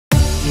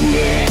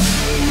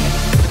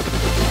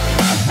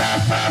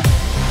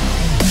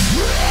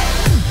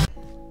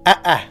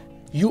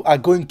You are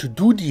going to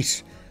do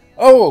this.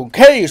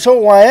 Okay,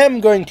 so I am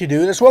going to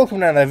do this. Welcome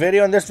to another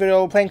video. In this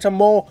video, we're playing some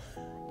more.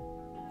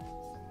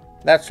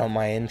 That's not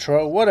my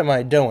intro. What am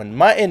I doing?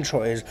 My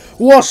intro is,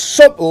 what's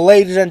up,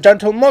 ladies and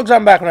gentlemen? Mugs,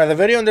 I'm back with another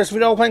video. In this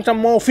video, we're playing some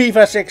more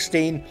FIFA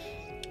 16.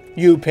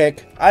 You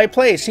pick. I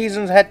play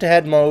seasons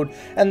head-to-head mode,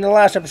 and in the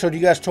last episode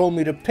you guys told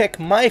me to pick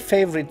my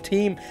favorite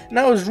team, and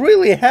I was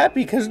really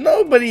happy because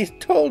nobody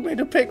told me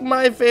to pick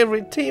my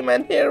favorite team,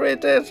 and here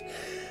it is.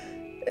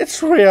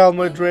 It's Real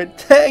Madrid.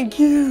 Thank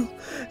you.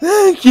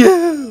 Thank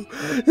you.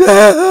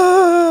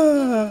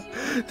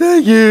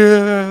 Thank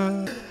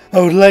you. I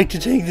would like to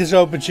take this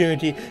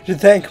opportunity to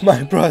thank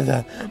my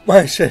brother,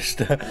 my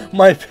sister,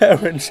 my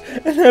parents,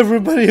 and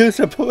everybody who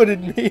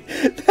supported me.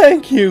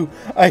 Thank you.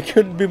 I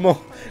couldn't be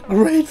more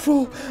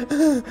grateful.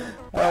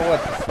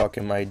 What the fuck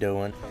am I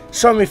doing?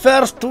 So my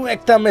first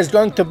victim is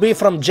going to be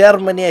from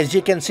Germany. As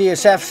you can see,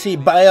 it's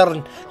FC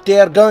Bayern. They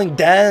are going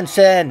down,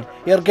 son.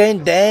 You're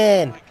going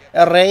down.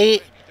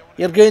 Alright?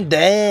 You're going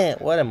down.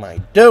 What am I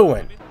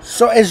doing?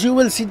 So as you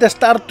will see, the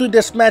start to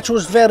this match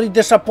was very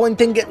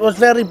disappointing. It was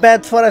very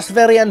bad for us,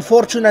 very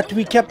unfortunate.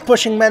 We kept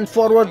pushing men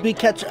forward, we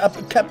kept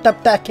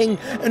attacking,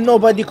 and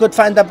nobody could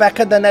find the back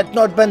of the net.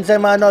 Not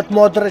Benzema, not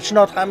Modric,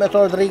 not James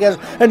Rodriguez,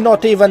 and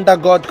not even the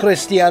god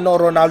Cristiano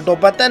Ronaldo.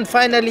 But then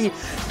finally,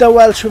 the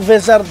Welsh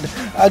wizard,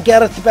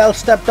 Gareth Bale,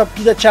 stepped up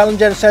to the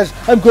challenge and says,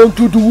 I'm going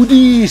to do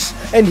this,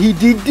 and he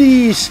did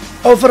this.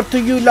 Over to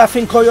you,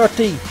 laughing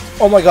Coyote.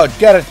 Oh my god,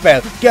 Gareth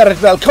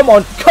Bale, come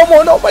on,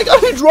 oh my god,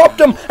 he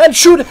dropped him, and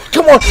shoot it,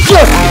 come on,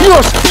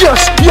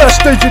 yes,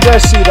 did you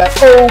guys see that?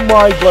 Oh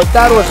my god,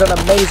 that was an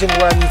amazing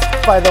run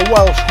by the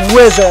Welsh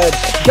wizard,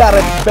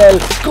 Gareth Bale,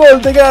 goal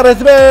to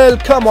Gareth Bale,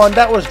 come on,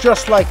 that was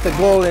just like the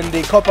goal in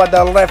the Copa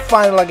del Rey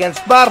final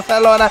against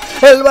Barcelona,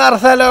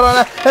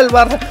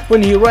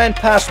 when he ran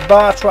past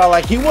Bartra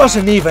like he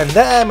wasn't even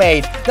there,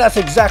 mate. That's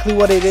exactly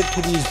what he did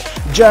to these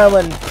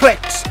German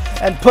pricks,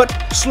 and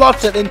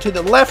slots it into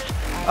the left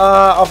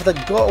of the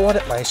goal. What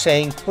am I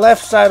saying?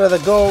 Left side of the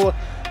goal,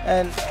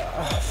 and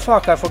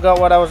fuck, I forgot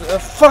what I was.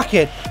 Fuck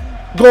it,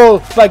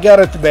 goal by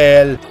Gareth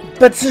Bale.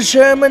 But the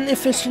German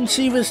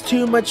efficiency was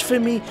too much for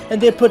me, and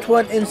they put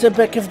one in the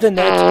back of the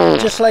net,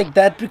 just like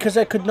that, because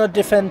I could not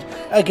defend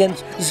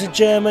against the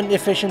German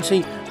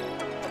efficiency.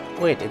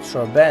 Wait, it's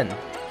Robben.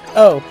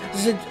 Oh,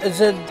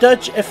 the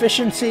Dutch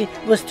efficiency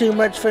was too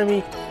much for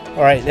me.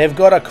 All right, they've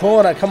got a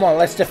corner. Come on,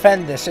 let's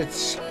defend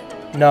this.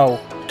 No.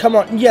 Come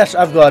on. Yes,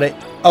 I've got it.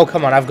 Oh,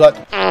 come on, I've got...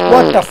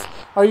 What the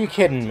are you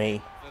kidding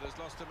me?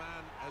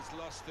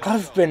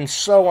 I've been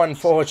so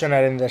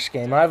unfortunate in this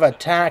game. I've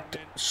attacked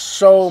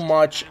so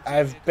much.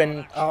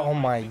 Oh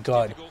my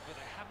god.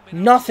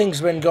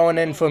 Nothing's been going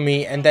in for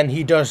me, and then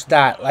he does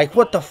that. Like,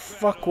 what the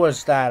fuck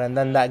was that? And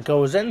then that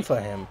goes in for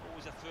him.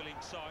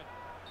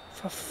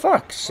 For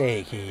fuck's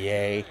sake,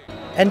 EA.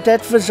 And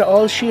that was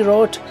all she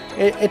wrote.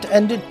 It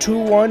ended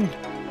 2-1.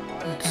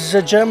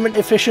 The German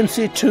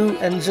efficiency 2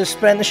 and the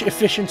Spanish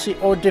efficiency,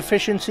 or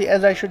deficiency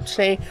as I should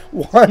say,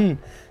 1.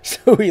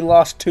 So we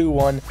lost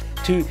 2-1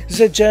 to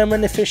the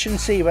German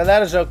efficiency, but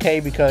that is okay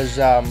because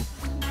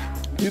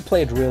we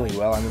played really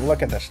well. I mean,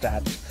 look at the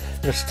stats.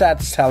 The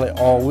stats tell it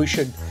all. We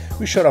should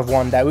have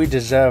won that. We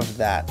deserved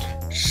that.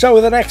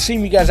 So the next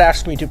team you guys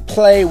asked me to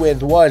play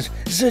with was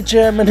the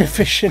German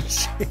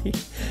efficiency.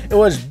 It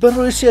was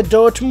Borussia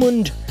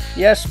Dortmund.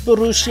 Yes,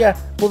 Borussia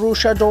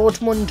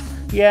Dortmund.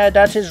 Yeah,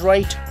 that is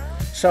right.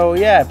 So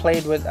yeah,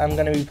 I'm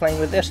gonna be playing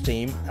with this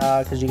team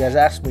because you guys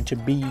asked me to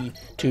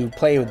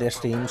play with this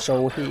team.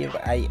 So here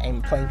I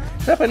am playing.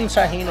 Should I put in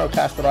Sahin or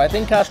Castro? I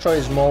think Castro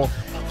is more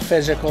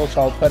physical,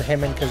 so I'll put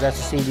him in because that's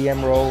a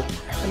CDM role.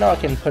 I know I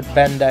can put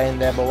Benda in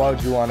there, but why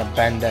would you want a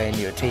Benda in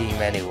your team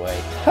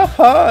anyway?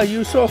 Haha,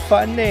 you so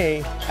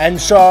funny. And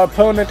so our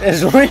opponent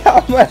is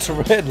Real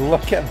Madrid.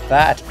 Look at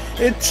that.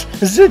 It's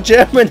the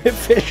German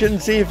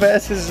efficiency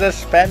versus the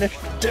Spanish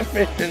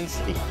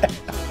deficiency.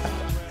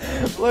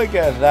 Look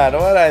at that.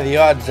 What are the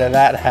odds of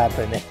that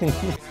happening?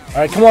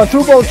 Alright, come on.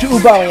 Through ball to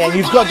Aubameyang.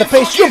 You've got the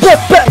pace. You bang,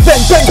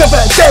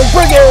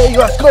 bring it.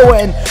 Let's go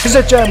in.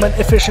 The German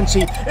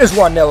efficiency is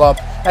 1-0 up.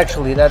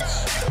 Actually, I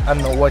don't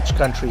know which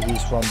country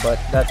he's from, but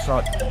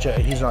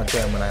he's not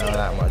German. I know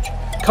that much.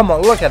 Come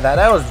on, look at that.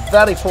 That was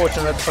very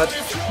fortunate, but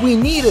we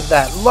needed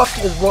that. Luck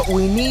is what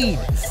we need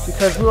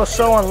because we were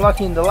so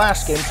unlucky in the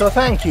last game. So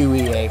thank you,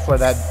 EA, for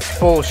that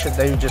bullshit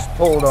that you just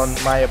pulled on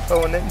my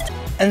opponent.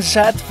 And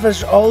that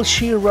was all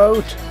she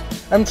wrote.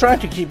 I'm trying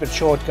to keep it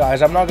short,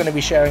 guys. I'm not going to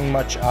be sharing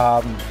much.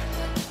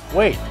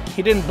 Wait,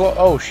 he didn't blow.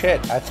 Oh,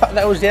 shit. I thought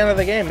that was the end of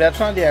the game. That's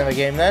not the end of the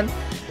game, then.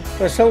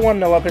 We're still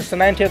 1-0 up. It's the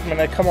 90th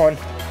minute. Come on.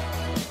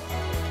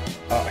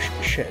 Oh,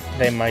 shit.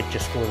 They might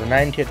just score. The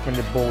 90th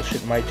minute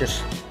bullshit might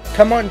just...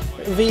 Come on.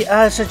 We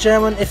are the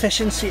German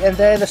efficiency, and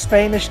they're the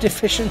Spanish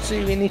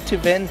deficiency. We need to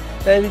win.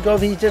 There we go.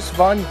 We just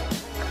won.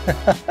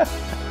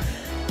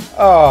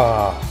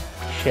 Oh...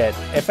 Shit.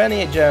 If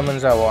any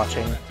Germans are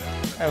watching,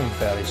 I'm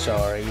very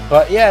sorry.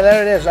 But yeah,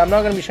 there it is. I'm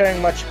not going to be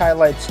sharing much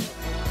highlights.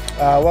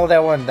 Well,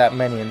 there weren't that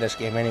many in this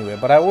game anyway,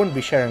 but I wouldn't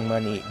be sharing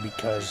many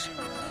because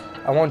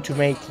I want to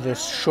make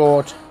this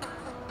short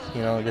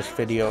you know, this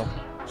video.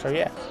 So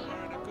yeah,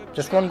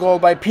 just one goal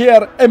by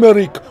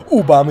Pierre-Emerick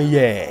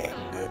Aubameyang.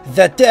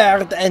 The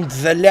third and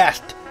the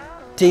last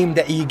team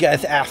that you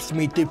guys asked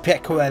me to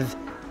pick was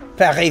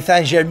Paris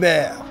Saint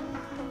Germain.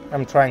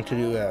 I'm trying to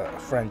do a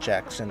French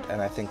accent,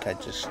 and I think I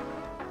just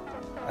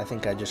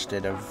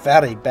did a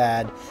very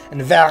bad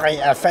and very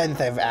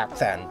offensive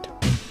accent.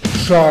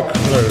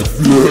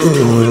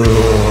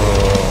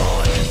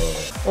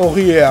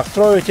 Aurier,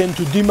 throw it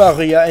into Di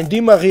Maria, and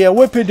Di Maria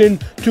whip it in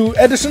to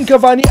Edison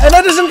Cavani, and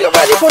Edison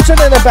Cavani puts it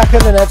in the back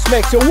of the net,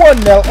 makes it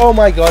 1-0. Oh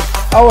my god,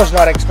 I was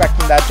not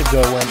expecting that to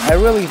go in. I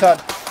really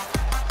thought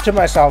to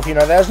myself, you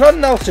know, there's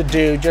nothing else to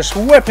do, just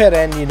whip it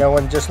in, you know,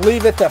 and just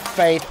leave it to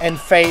fate, and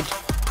fate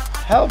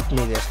helped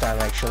me this time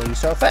actually,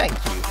 so thank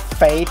you,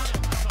 fate.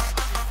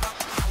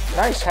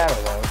 Nice hammer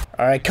though.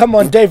 Alright, come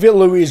on, David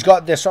Luiz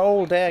got this.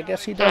 Oh, there, I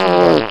guess he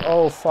doesn't.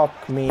 Oh,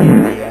 fuck me,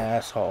 the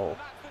asshole.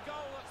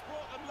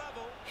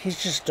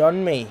 He's just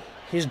done me.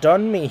 He's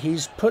done me.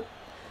 He's put...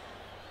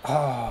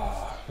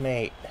 Oh,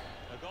 mate.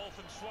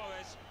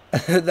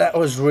 That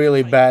was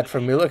really bad for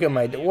me. Look at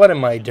my... What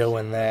am I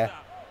doing there?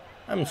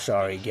 I'm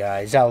sorry,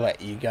 guys. I'll let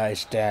you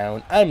guys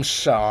down. I'm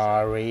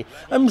sorry.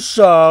 I'm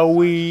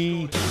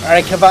sorry.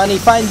 Alright, Cavani,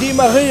 find Di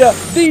Maria.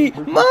 Di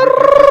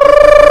Maria!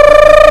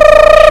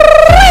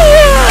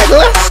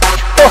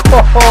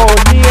 Oh,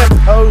 near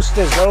post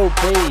is OP.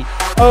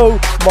 Oh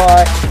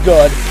my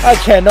god. I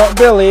cannot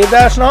believe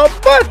that's not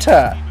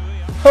butter.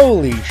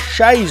 Holy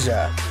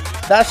shiza.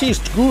 That is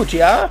good,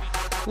 yeah?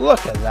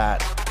 Look at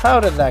that. How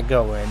did that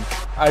go in?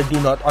 I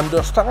do not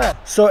understand.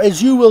 So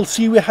as you will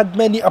see, we had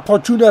many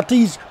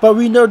opportunities, but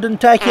we didn't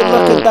take it.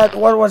 Look at that.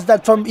 What was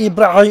that from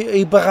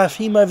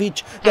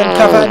Ibrahimovic? Then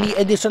Cavani,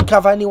 Edison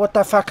Cavani, what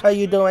the fuck are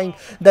you doing?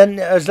 Then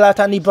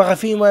Zlatan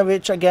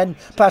Ibrahimovic again,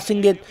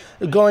 passing it,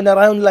 going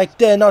around like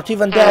they're not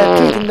even there,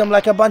 treating them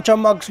like a bunch of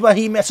mugs, but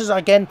he messes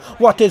again.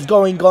 What is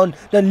going on?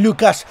 Then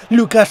Lucas,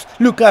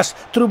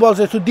 through balls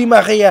it to Di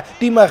Maria.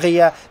 Di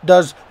Maria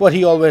does what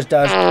he always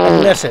does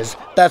and misses.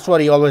 That's what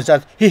he always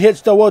does. He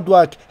hits the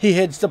woodwork, he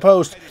hits the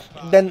post.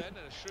 Then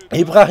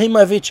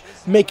Ibrahimovic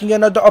making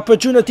another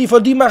opportunity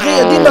for Di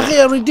Maria. Di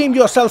Maria, redeem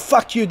yourself.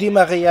 Fuck you, Di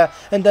Maria.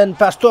 And then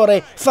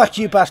Pastore. Fuck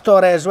you,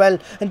 Pastore, as well.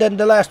 And then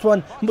the last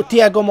one,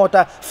 Thiago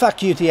Motta.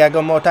 Fuck you,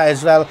 Thiago Motta,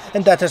 as well.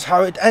 And that is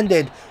how it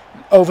ended.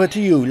 Over to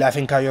you,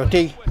 Laughing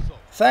Coyote.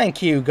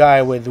 Thank you,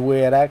 guy with the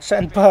weird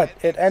accent. But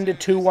it ended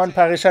 2-1.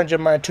 Paris Saint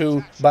Germain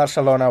 2.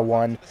 Barcelona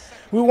 1.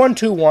 We won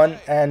 2-1,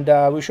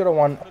 and we should have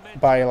won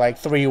by like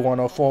 3-1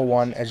 or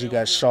 4-1, as you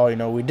guys saw. You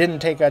know, we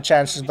didn't take our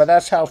chances, but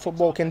that's how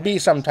football can be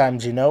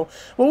sometimes, you know.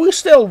 But we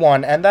still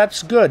won, and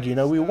that's good, you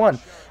know, we won.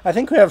 I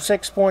think we have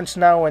 6 points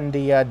now in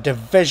the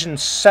Division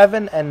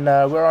 7, and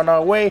we're on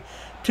our way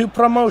to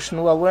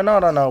promotion. Well, we're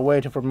not on our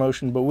way to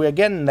promotion, but we're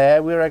getting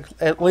there. We're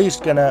at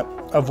least going to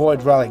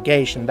avoid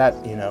relegation.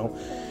 That, you know,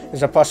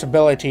 is a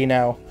possibility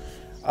now.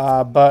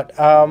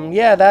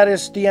 Yeah, that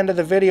is the end of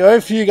the video.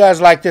 If you guys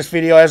like this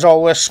video, as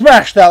always,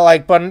 smash that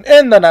like button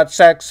in the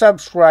nutsack,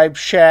 subscribe,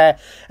 share,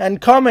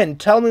 and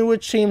comment. Tell me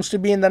which teams to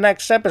be in the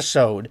next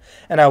episode,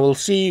 and I will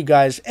see you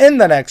guys in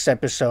the next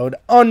episode.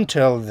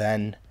 Until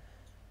then,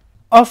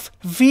 auf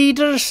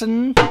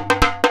Wiedersehen.